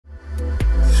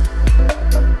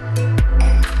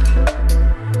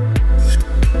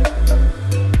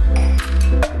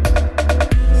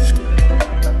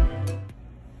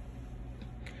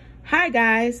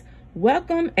guys,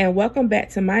 welcome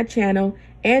back to my channel,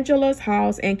 Angela's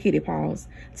Hauls and Kitty Paws.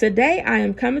 Today I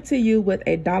am coming to you with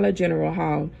a Dollar General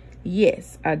haul.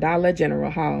 Yes, a Dollar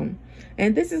General haul.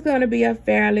 And this is going to be a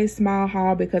fairly small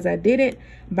haul because I didn't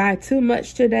buy too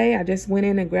much today. I just went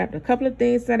in and grabbed a couple of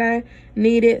things that I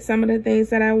needed, some of the things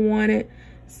that I wanted.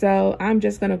 So I'm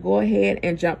just going to go ahead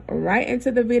and jump right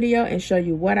into the video and show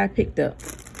you what I picked up.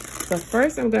 So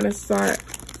first I'm going to start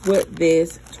with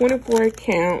this 24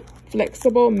 count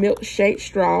flexible milkshake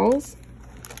straws.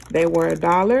 They were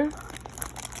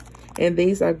 $1, and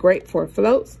these are great for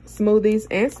floats, smoothies,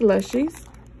 and slushies.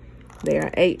 They are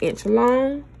 8-inch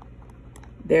long.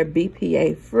 They're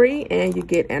BPA free, and you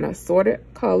get an assorted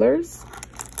colors.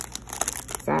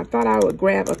 So I thought I would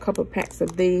grab a couple packs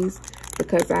of these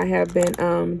because I have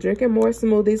been drinking more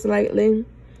smoothies lately,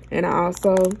 and I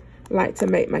also like to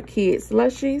make my kids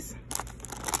slushies.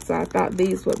 So I thought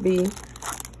these would be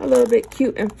a little bit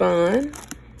cute and fun.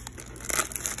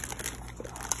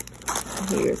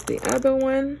 Here's the other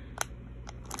one.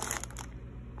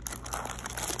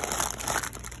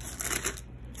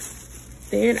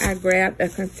 Then I grabbed a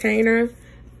container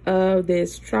of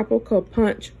this Tropical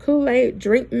Punch Kool-Aid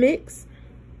drink mix.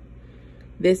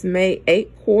 This made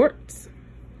 8 quarts.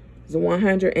 It's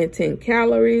 110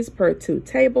 calories per 2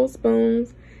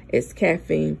 tablespoons. It's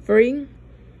caffeine free.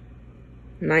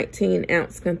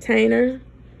 19-ounce container,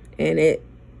 and it's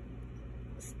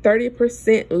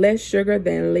 30% less sugar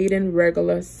than leading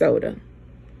regular soda,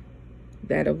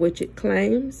 that of which it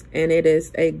claims, and it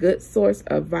is a good source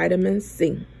of vitamin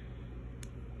C.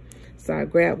 So I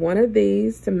grabbed one of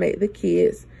these to make the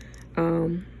kids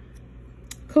Kool-Aid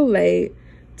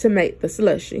to make the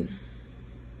slushie.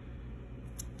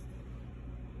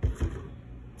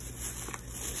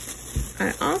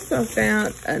 I also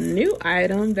found a new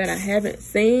item that I haven't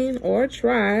seen or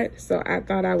tried, so I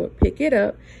thought I would pick it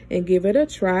up and give it a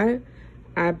try.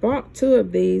 I bought 2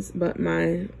 of these, but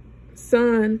my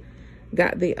son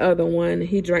got the other one.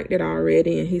 He drank it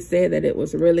already, and he said that it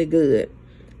was really good.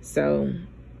 So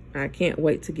I can't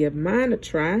wait to give mine a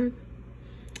try.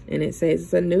 And it says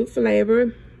it's a new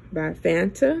flavor by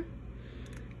Fanta.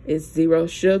 It's 0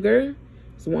 sugar.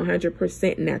 It's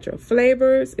 100% natural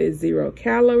flavors. It's 0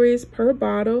 calories per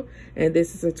bottle. And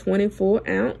this is a 24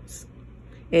 ounce.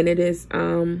 And it is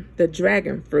the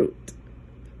dragon fruit.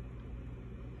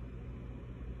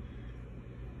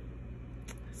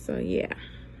 So yeah,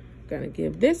 gonna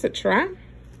give this a try.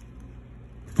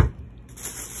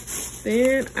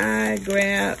 Then I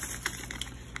grabbed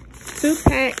 2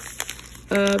 packs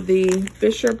of the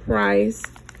Fisher-Price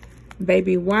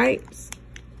baby wipes.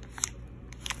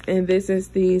 And this is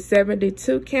the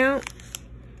 72 count.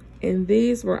 And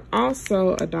these were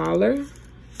also $1.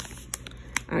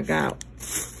 I got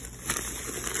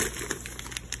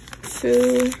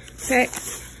 2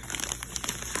 packs.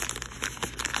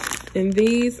 And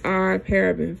these are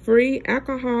paraben free,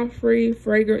 alcohol free,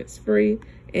 fragrance free,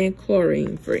 and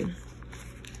chlorine free.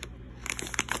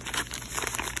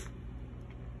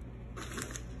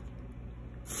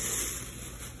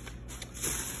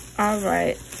 All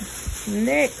right,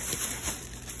 next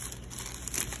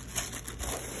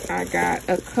I got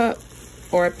a cup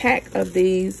or a pack of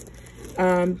these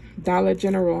Dollar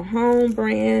General Home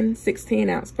brand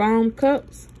 16-ounce foam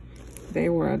cups. They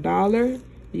were $1.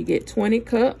 You get 20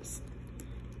 cups.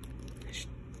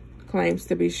 Claims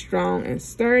to be strong and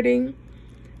sturdy,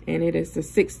 and it is the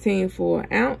 16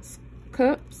 4-ounce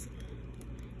cups,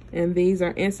 and these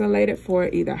are insulated for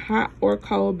either hot or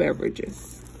cold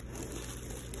beverages.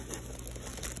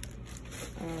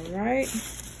 All right,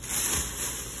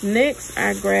 next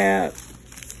I grabbed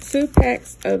 2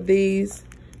 packs of these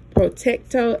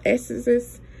Protecto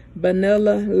Essences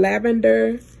Vanilla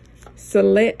Lavender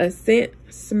Select Ascent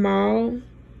Small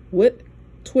with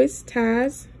twist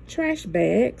ties trash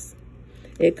bags.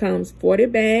 It comes 40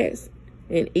 bags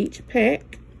in each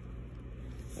pack,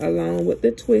 along with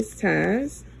the twist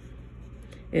ties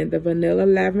and the vanilla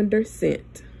lavender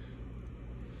scent.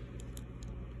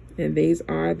 And these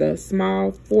are the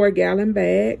small 4-gallon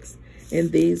bags,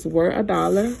 and these were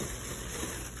 $1.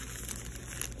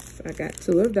 So I got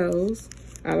 2 of those.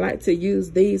 I like to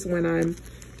use these when I'm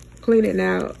cleaning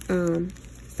out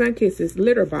Sunkiss's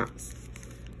litter box.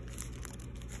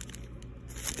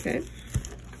 Okay.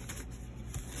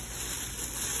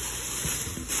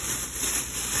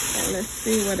 So let's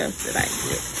see, what else did I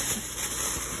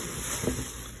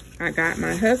get? I got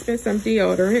my husband some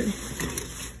deodorant.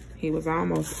 He was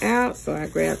almost out, so I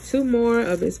grabbed 2 more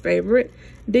of his favorite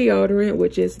deodorant,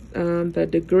 which is the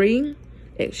Degree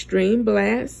Extreme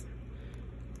Blast.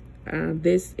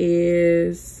 This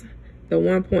is the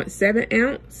 1.7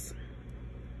 ounce.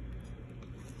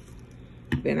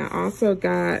 Then I also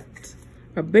got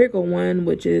a bigger one,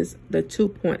 which is the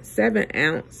 2.7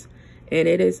 ounce, and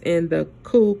it is in the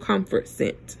Cool Comfort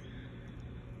scent.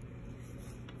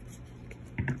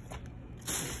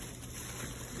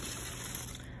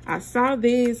 I saw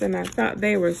these and I thought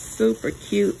they were super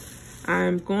cute.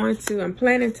 I'm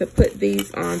planning to put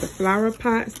these on the flower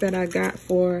pots that I got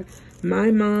for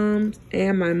my mom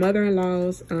and my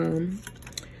mother-in-law's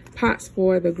pots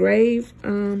for the grave.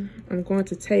 I'm going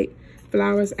to take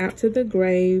flowers out to the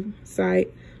grave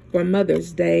site for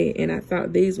Mother's Day, and I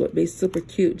thought these would be super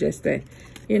cute just to,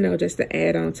 you know, just to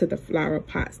add on to the flower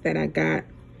pots that I got.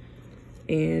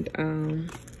 And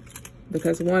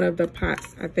because one of the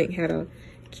pots I think had a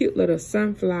cute little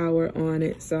sunflower on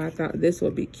it, so I thought this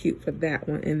would be cute for that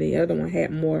one, and the other one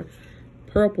had more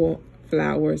purple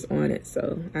flowers on it,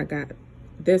 so I got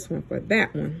this one for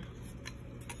that one.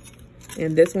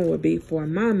 And this one would be for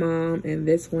my mom, and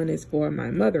this one is for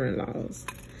my mother-in-law's,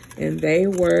 and they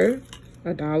were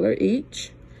 $1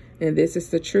 each. And this is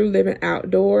the True Living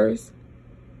Outdoors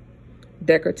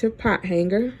decorative pot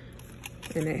hanger,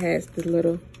 and it has the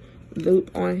little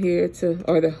loop on here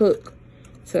or the hook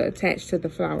to attach to the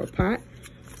flower pot.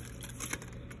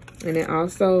 And it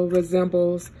also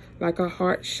resembles like a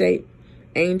heart-shaped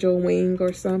angel wing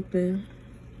or something.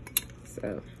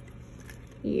 So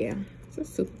yeah, it's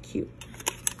super cute.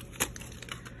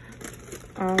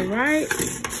 All right,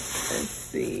 let's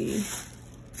see.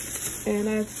 And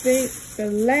I think the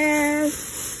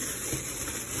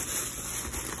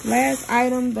last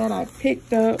item that I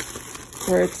picked up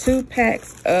were 2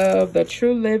 packs of the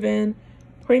True Living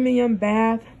Premium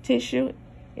Bath Tissue.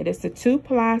 It is the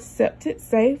 2-ply septic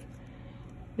safe.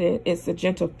 It's a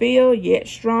gentle feel yet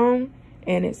strong,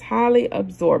 and it's highly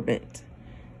absorbent.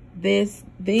 These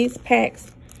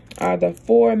packs are the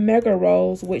 4 mega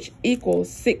rolls, which equals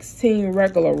 16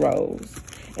 regular rolls.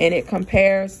 And it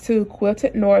compares to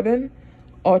Quilted Northern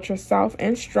Ultra Soft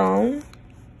and Strong.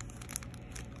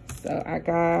 So I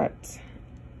got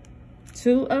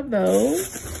 2 of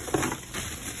those.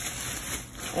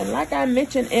 And like I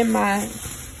mentioned in my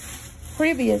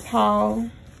previous haul,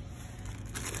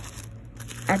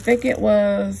 I think it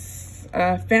was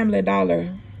a Family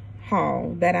Dollar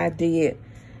haul that I did,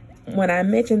 when I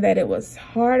mentioned that it was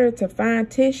harder to find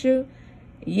tissue,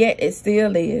 yet it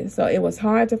still is. So it was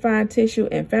hard to find tissue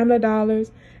in Family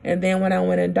Dollars. And then when I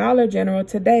went in Dollar General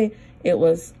today, it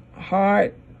was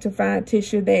hard to find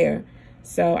tissue there.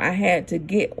 So I had to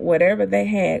get whatever they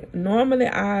had. Normally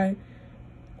I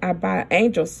buy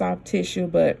Angel Soft tissue,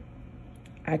 but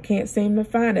I can't seem to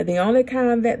find it. The only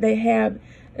kind that they have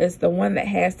is the one that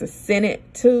has the scented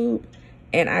tube,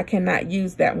 and I cannot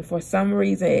use that one. For some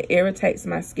reason, it irritates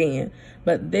my skin.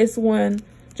 But this one,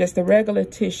 just the regular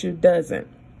tissue, doesn't.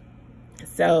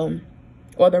 So,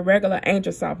 or the regular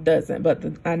Angel Soft doesn't.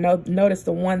 But notice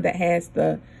the one that has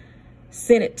the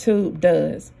scented tube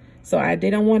does. So I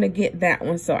didn't want to get that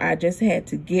one, so I just had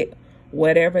to get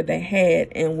whatever they had,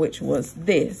 and which was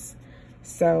this.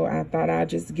 So I thought I'd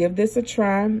just give this a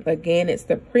try. Again, it's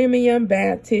the Premium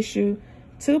Bath Tissue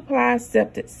 2-ply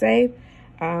septic safe.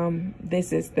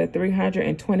 This is the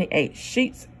 328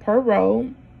 sheets per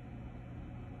roll.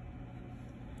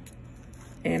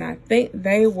 And I think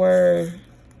they were,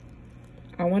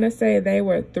 I want to say they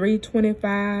were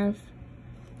 $3.25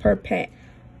 per pack.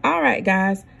 All right,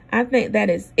 guys, I think that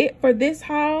is it for this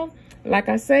haul. Like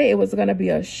I say, it was going to be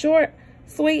a short,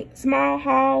 sweet, small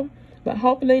haul, but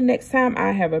hopefully next time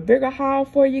I have a bigger haul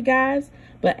for you guys.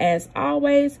 But as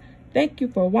always, thank you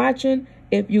for watching.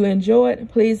 If you enjoyed,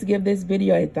 please give this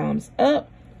video a thumbs up,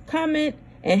 comment,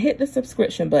 and hit the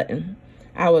subscription button.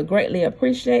 I would greatly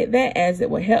appreciate that, as it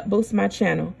will help boost my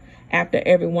channel. After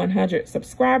every 100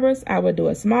 subscribers, I will do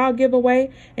a small giveaway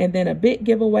and then a big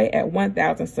giveaway at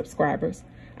 1,000 subscribers.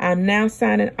 I'm now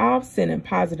signing off, sending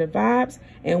positive vibes,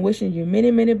 and wishing you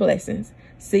many, many blessings.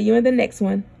 See you in the next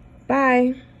one.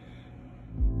 Bye.